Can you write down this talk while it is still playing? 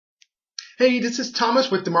Hey, this is Thomas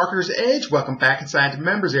with the Marketer's Edge. Welcome back inside the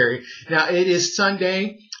members area. Now, it is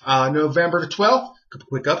Sunday, November the 12th. Couple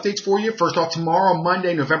quick updates for you. First off, tomorrow,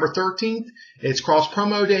 Monday, November 13th, it's cross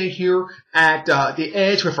promo day here at the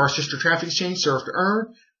Edge with our sister traffic exchange, Surf to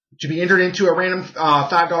Earn. To be entered into a random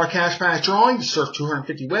 $5 cash prize drawing to surf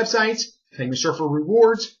 250 websites, claim your surfer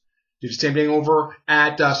rewards. Do the same thing over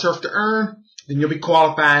at Surf to Earn. Then you'll be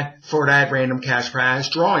qualified for that random cash prize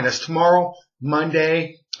drawing. That's tomorrow,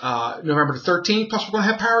 Monday, November the 13th. Plus, we're going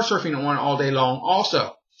to have power surfing on all day long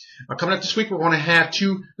also. Coming up this week, we're going to have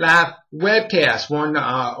 2 live webcasts, one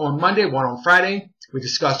on Monday, one on Friday. We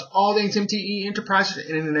discussed all things MTE, enterprise,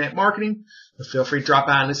 and internet marketing. So feel free to drop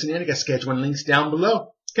by and listen in. I got scheduling links down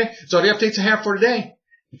below. Okay, so the updates I have for today.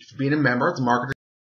 Thank you for being a member of the Marketer's